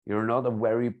You're not a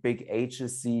very big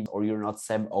agency, or you're not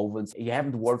Sam Owens. You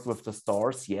haven't worked with the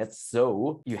stars yet.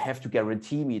 So you have to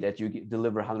guarantee me that you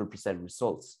deliver 100%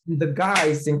 results. The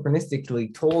guy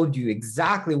synchronistically told you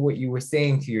exactly what you were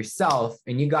saying to yourself,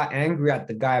 and you got angry at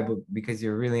the guy because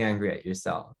you're really angry at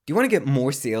yourself. Do you want to get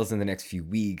more sales in the next few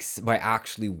weeks by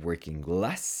actually working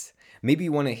less? Maybe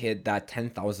you want to hit that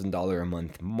 $10,000 a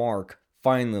month mark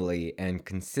finally and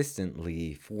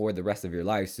consistently for the rest of your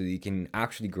life so you can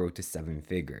actually grow to 7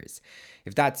 figures.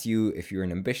 If that's you, if you're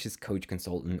an ambitious coach,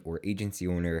 consultant, or agency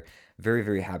owner, very,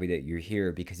 very happy that you're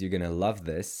here because you're going to love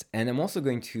this. And I'm also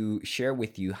going to share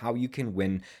with you how you can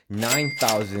win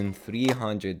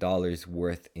 $9,300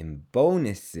 worth in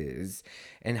bonuses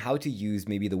and how to use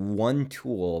maybe the one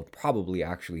tool, probably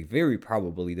actually, very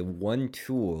probably the one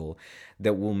tool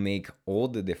that will make all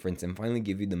the difference and finally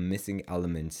give you the missing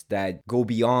elements that go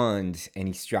beyond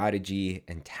any strategy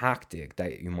and tactic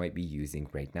that you might be using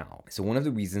right now. So one of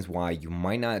the reasons why you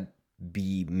might not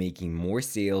be making more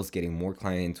sales, getting more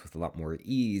clients with a lot more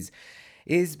ease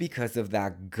is because of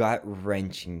that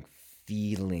gut-wrenching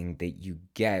feeling that you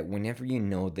get whenever you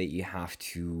know that you have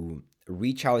to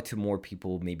reach out to more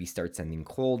people, maybe start sending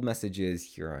cold messages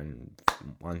here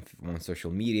on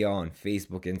social media, on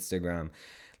Facebook, Instagram,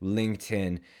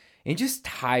 LinkedIn, and just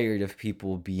tired of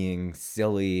people being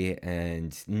silly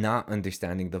and not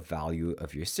understanding the value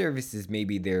of your services.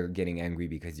 Maybe they're getting angry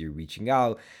because you're reaching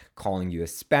out, calling you a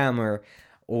spammer,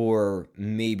 or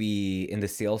maybe in the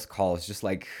sales calls, just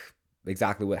like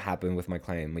exactly what happened with my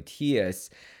client Matthias,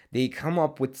 they come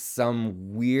up with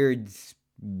some weird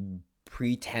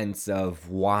pretense of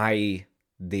why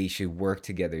they should work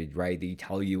together, right? They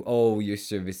tell you, oh, your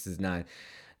service is not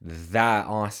that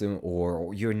awesome,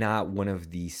 or you're not one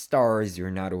of the stars, you're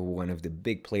not one of the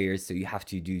big players, so you have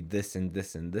to do this and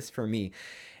this and this for me.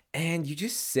 And you're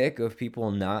just sick of people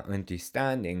not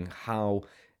understanding how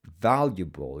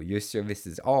valuable your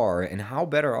services are and how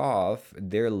better off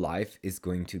their life is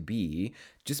going to be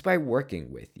just by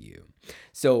working with you.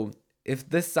 So if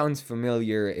this sounds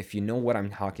familiar, if you know what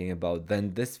I'm talking about,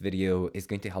 then this video is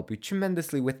going to help you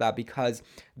tremendously with that, because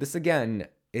this again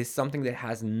is something that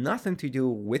has nothing to do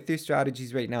with your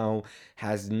strategies right now,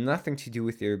 has nothing to do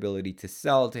with your ability to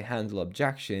sell, to handle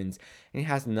objections, and it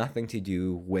has nothing to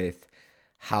do with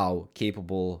how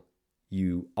capable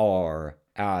you are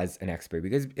as an expert.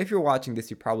 Because if you're watching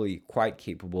this, you're probably quite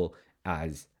capable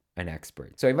as an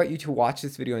expert. So I invite you to watch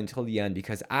this video until the end,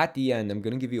 because at the end, I'm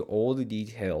going to give you all the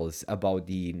details about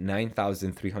the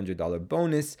 $9,300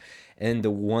 bonus and the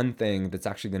one thing that's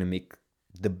actually going to make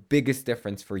the biggest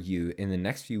difference for you in the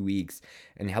next few weeks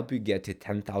and help you get to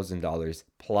 $10,000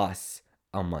 plus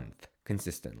a month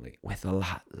consistently with a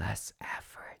lot less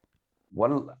effort.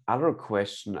 One other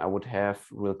question I would have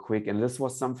real quick, and this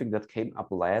was something that came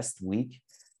up last week,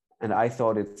 and I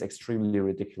thought it's extremely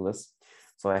ridiculous.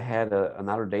 So I had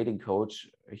another dating coach.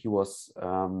 He was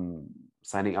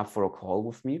signing up for a call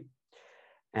with me,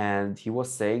 and he was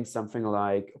saying something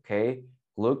like, okay,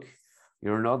 look,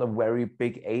 you're not a very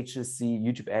big agency,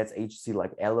 YouTube ads agency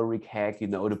like Alaric Hack,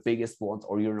 the biggest ones,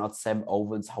 or you're not Sam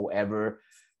Owens, however,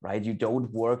 right? You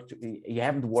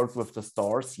haven't worked with the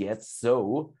stars yet.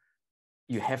 So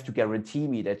you have to guarantee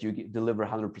me that you deliver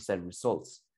 100%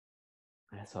 results.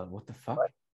 And I thought, what the fuck?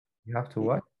 What? You have to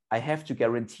what? I have to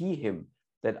guarantee him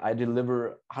that I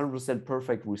deliver 100%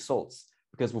 perfect results,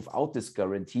 because without this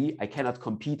guarantee, I cannot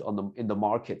compete in the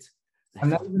market. I'm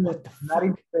not even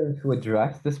going to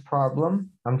address this problem.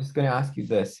 I'm just going to ask you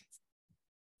this.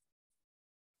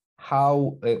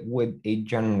 How would a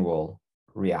general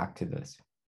react to this?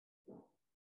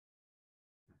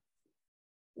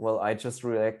 Well, I just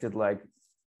reacted like,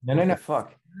 No, what no, no. the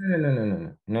fuck?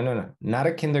 No. Not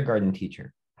a kindergarten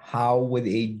teacher. How would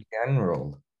a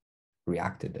general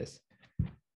react to this?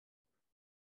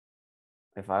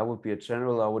 If I would be a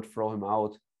general, I would throw him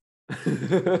out.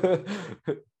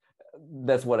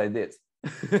 That's what I did.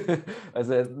 I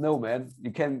said, no, man,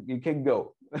 you can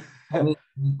go. I mean,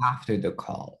 after the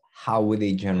call, how would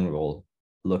a general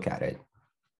look at it?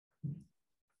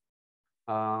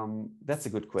 That's a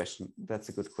good question. That's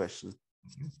a good question.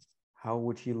 How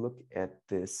would he look at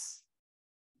this?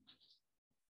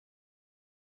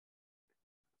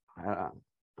 I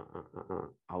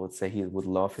would say he would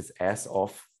laugh his ass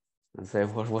off and say,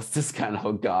 what was this kind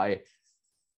of guy?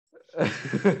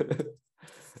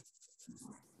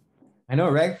 I know,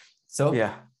 right? So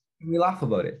yeah, we laugh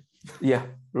about it. Yeah,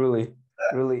 really.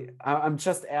 Really, I'm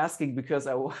just asking because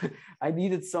I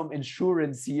needed some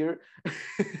insurance here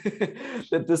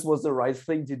that this was the right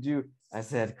thing to do. I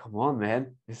said, come on,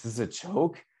 man, this is a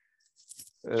joke.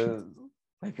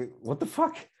 Like, what the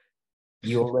fuck?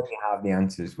 You already have the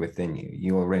answers within you.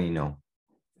 You already know.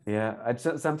 Yeah,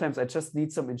 sometimes I just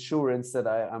need some insurance that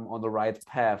I'm on the right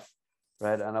path,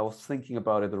 right? And I was thinking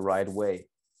about it the right way.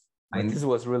 But this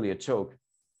was really a joke.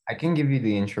 I can give you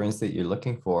the insurance that you're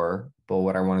looking for, but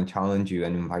what I want to challenge you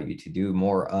and invite you to do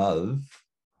more of,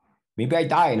 maybe I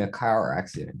die in a car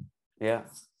accident. Yeah.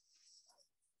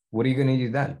 What are you going to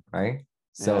do then, right?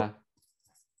 So Yeah.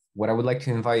 what I would like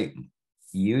to invite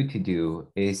you to do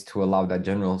is to allow that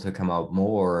general to come out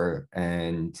more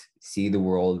and see the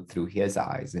world through his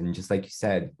eyes. And just like you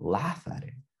said, laugh at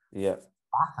it. Yeah.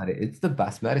 Laugh at it. It's the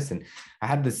best medicine. I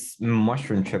had this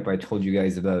mushroom trip I told you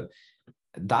guys about.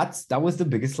 That was the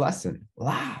biggest lesson.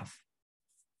 Laugh.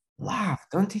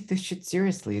 Don't take this shit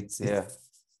seriously. It's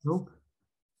joke,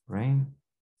 right?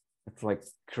 It's like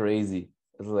crazy.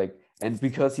 It's like, and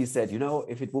because he said,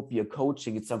 if it would be a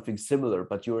coaching, it's something similar,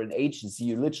 but you're an agency,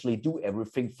 you literally do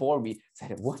everything for me. I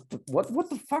said, what the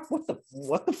fuck? What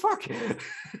the fuck?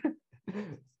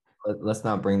 Let's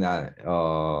not bring that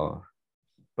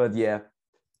but yeah.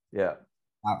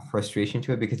 that frustration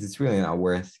to it, because it's really not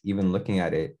worth even looking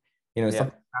at it.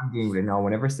 Something I'm doing right now,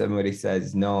 whenever somebody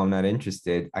says, no, I'm not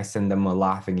interested, I send them a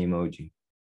laughing emoji.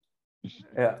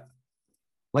 Yeah.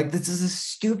 Like, this is the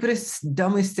stupidest,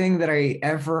 dumbest thing that I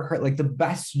ever heard. Like, the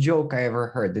best joke I ever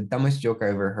heard, the dumbest joke I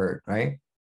ever heard, right?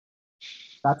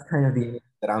 That's kind of the image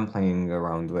that I'm playing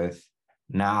around with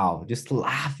now, just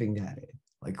laughing at it.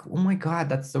 Like, oh my God,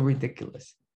 that's so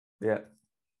ridiculous. Yeah.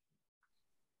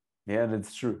 Yeah,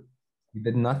 that's true. You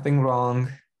did nothing wrong,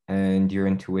 and your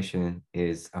intuition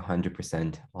is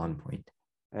 100% on point.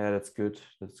 Yeah, that's good.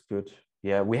 That's good.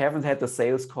 Yeah, we haven't had the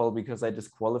sales call because I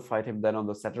disqualified him then on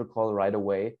the setter call right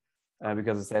away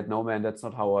because I said, no, man, that's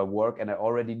not how I work. And I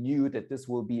already knew that this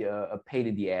will be a pain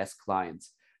in the ass client.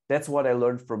 That's what I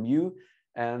learned from you.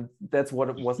 And that's what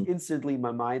it was instantly in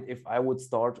my mind. If I would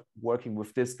start working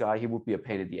with this guy, he would be a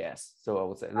pain in the ass. So I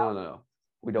would say, no,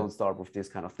 we don't start with these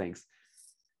kind of things.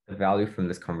 The value from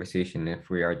this conversation,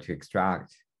 if we are to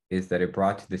extract, is that it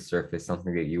brought to the surface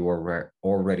something that you were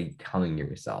already telling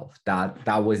yourself.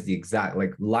 That was the exact,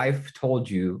 like, life told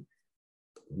you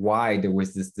why there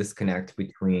was this disconnect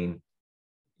between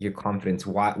your confidence,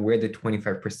 where the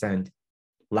 25%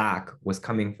 lack was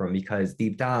coming from, because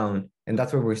deep down, and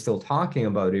that's why we're still talking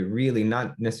about it, really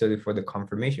not necessarily for the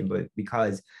confirmation, but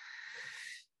because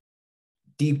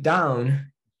deep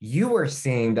down, you were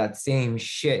saying that same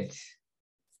shit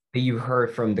that you heard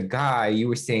from the guy. You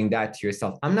were saying that to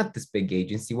yourself. I'm not this big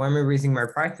agency. Why am I raising my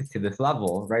prices to this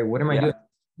level, right? What am I doing?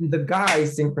 The guy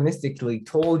synchronistically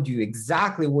told you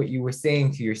exactly what you were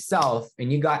saying to yourself,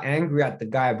 and you got angry at the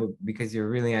guy, but because you're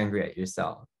really angry at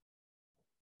yourself.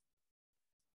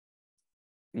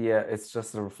 Yeah, it's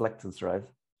just a reflectance, right?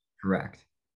 Correct.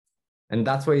 And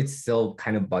that's why it's still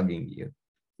kind of bugging you.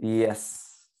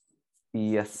 Yes.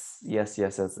 That's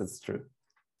true.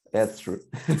 That's true.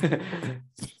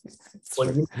 Well,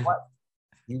 you know what?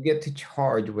 You get to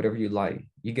charge whatever you like.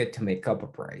 You get to make up a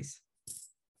price.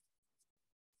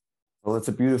 Well, it's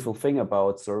a beautiful thing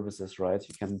about services, right?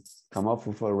 You can come up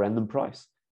with a random price.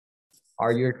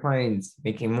 Are your clients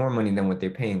making more money than what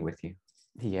they're paying with you?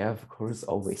 Yeah, of course,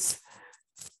 always.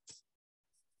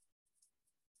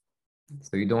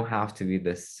 So you don't have to be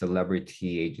this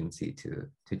celebrity agency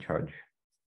to charge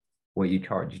what you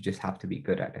charge. You just have to be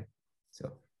good at it.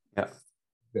 So yeah.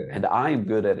 Good. And I'm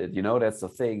good at it. That's the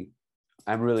thing.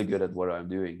 I'm really good at what I'm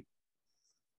doing.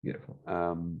 Beautiful.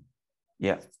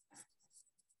 Yeah.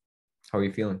 How are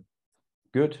you feeling?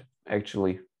 Good,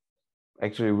 actually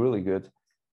really good.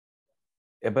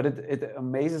 Yeah, but it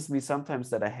amazes me sometimes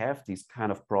that I have these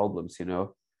kind of problems,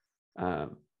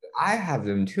 I have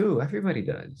them too. Everybody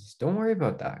does. Don't worry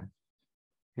about that.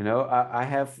 I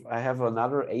have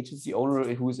another agency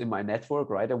owner who's in my network,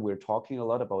 right? And we're talking a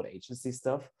lot about agency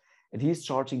stuff, and he's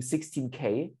charging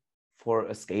 16K for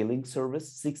a scaling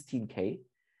service, 16K.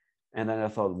 And then I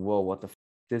thought, whoa, what the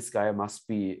this guy must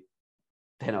be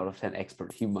 10 out of 10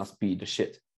 expert. He must be the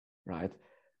shit, right?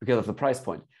 Because of the price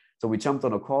point. So we jumped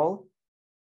on a call,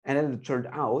 and then it turned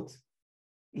out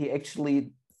he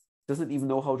actually doesn't even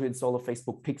know how to install a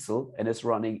Facebook pixel and is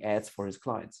running ads for his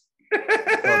clients.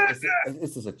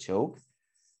 Is this a joke?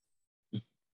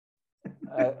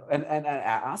 And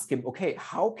I asked him, okay,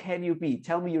 how can you be,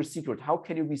 tell me your secret, how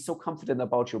can you be so confident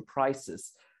about your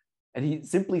prices? And he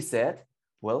simply said,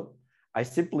 well, I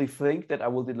simply think that I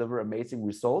will deliver amazing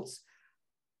results.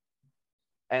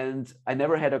 And I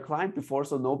never had a client before,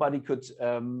 so nobody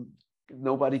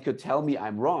could tell me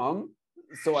I'm wrong.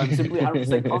 So I'm simply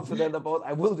 100% confident about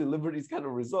I will deliver these kind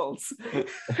of results.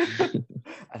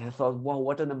 And I thought, wow,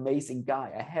 what an amazing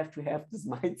guy. I have to have this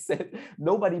mindset.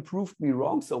 Nobody proved me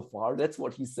wrong so far. That's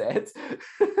what he said.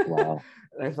 Wow.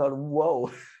 And I thought,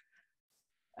 whoa,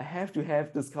 I have to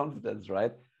have this confidence,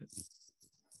 right?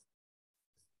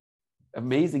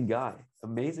 Amazing guy.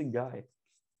 Amazing guy.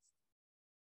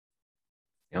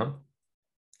 Yeah.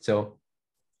 So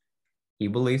he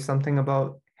believes something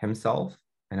about himself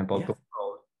and about the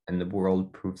world, and the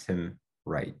world proves him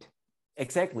right.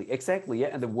 Exactly. Yeah.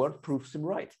 And the world proves him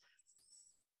right.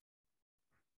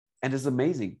 And it's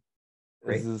amazing.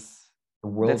 Great. This The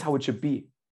world, that's how it should be.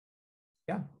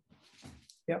 Yeah.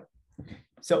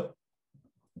 So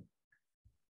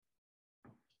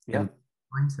Yeah.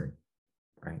 Mindset,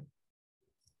 right?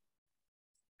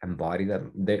 Embody that.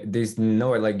 There's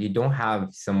no, like, you don't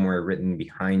have somewhere written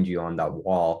behind you on that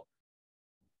wall,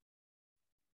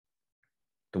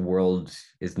 the world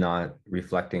is not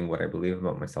reflecting what I believe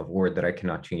about myself, or that I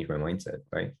cannot change my mindset,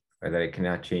 right? Or that I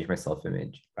cannot change my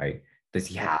self-image, right? Does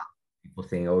he have people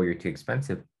saying, oh, you're too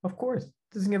expensive? Of course.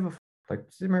 Doesn't give a like,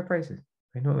 this is my prices.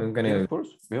 I know I'm gonna, of course.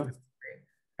 Yeah.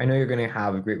 I know you're gonna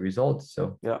have great results.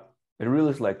 So yeah, it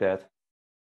really is like that.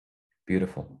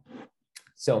 Beautiful.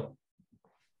 So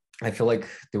I feel like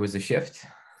there was a shift.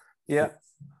 Yeah,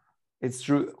 it's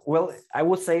true. Well, I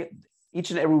would say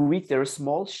each and every week there are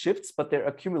small shifts, but they're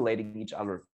accumulating each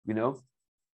other,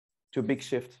 to a big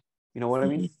shift. You know what I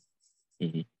mean?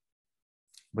 Mm-hmm.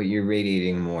 But you're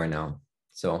radiating more now.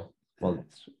 So, well.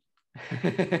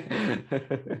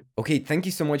 Okay, thank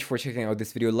you so much for checking out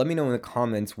this video. Let me know in the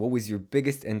comments what was your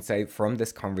biggest insight from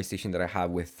this conversation that I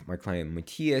had with my client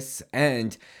Matthias.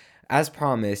 And as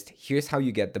promised, here's how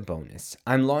you get the bonus.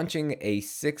 I'm launching a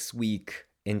 6-week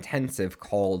intensive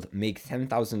called Make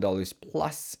 $10,000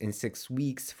 Plus in 6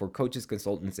 weeks for coaches,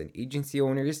 consultants, and agency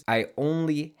owners. I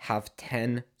only have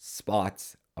 10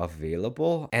 spots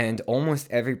available, and almost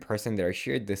every person that I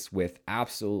shared this with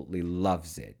absolutely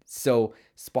loves it. So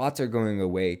spots are going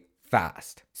away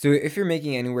fast. So if you're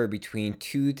making anywhere between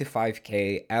 2 to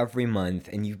 5K every month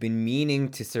and you've been meaning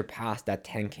to surpass that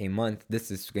 10K month, this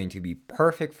is going to be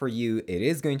perfect for you. It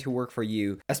is going to work for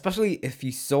you, especially if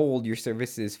you sold your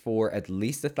services for at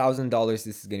least $1,000.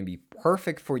 This is going to be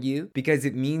perfect for you because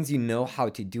it means you know how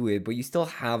to do it, but you still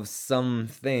have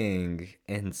something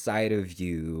inside of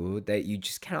you that you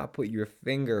just cannot put your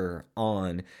finger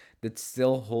on, that's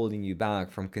still holding you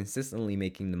back from consistently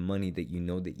making the money that you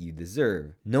know that you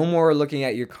deserve. No more looking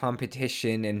at your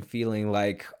competition and feeling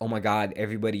like, oh my God,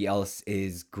 everybody else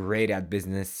is great at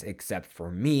business except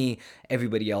for me.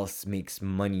 Everybody else makes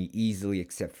money easily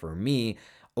except for me.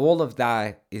 All of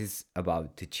that is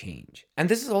about to change. And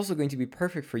this is also going to be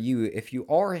perfect for you if you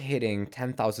are hitting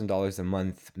 $10,000 a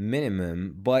month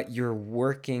minimum, but you're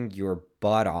working your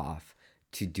butt off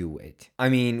to do it. I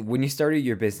mean, when you started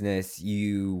your business,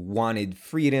 you wanted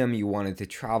freedom, you wanted to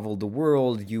travel the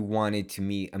world, you wanted to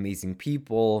meet amazing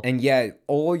people, and yet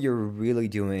all you're really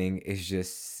doing is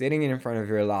just sitting in front of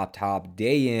your laptop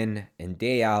day in and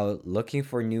day out, looking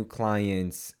for new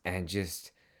clients and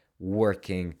just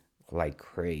working like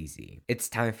crazy. It's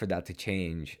time for that to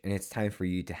change, and it's time for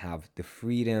you to have the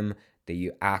freedom that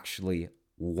you actually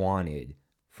wanted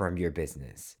from your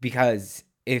business. Because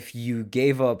if you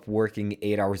gave up working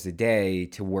 8 hours a day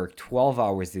to work 12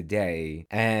 hours a day,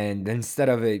 and instead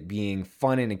of it being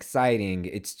fun and exciting,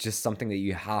 it's just something that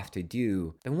you have to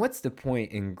do, then what's the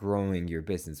point in growing your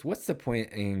business? What's the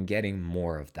point in getting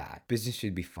more of that? Business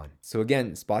should be fun. So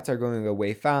again, spots are going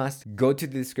away fast. Go to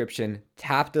the description,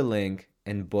 tap the link,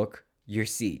 and book your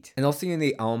seat. And I'll see you in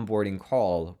the onboarding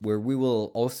call, where we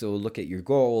will also look at your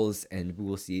goals and we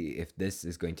will see if this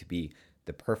is going to be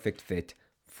the perfect fit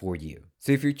for you.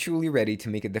 So if you're truly ready to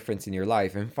make a difference in your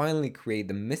life and finally create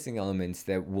the missing elements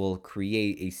that will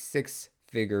create a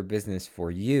 6-figure business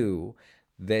for you,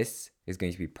 this is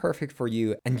going to be perfect for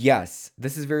you. And yes,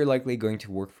 this is very likely going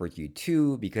to work for you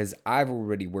too, because I've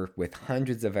already worked with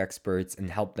hundreds of experts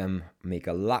and helped them make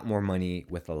a lot more money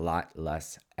with a lot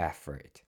less effort.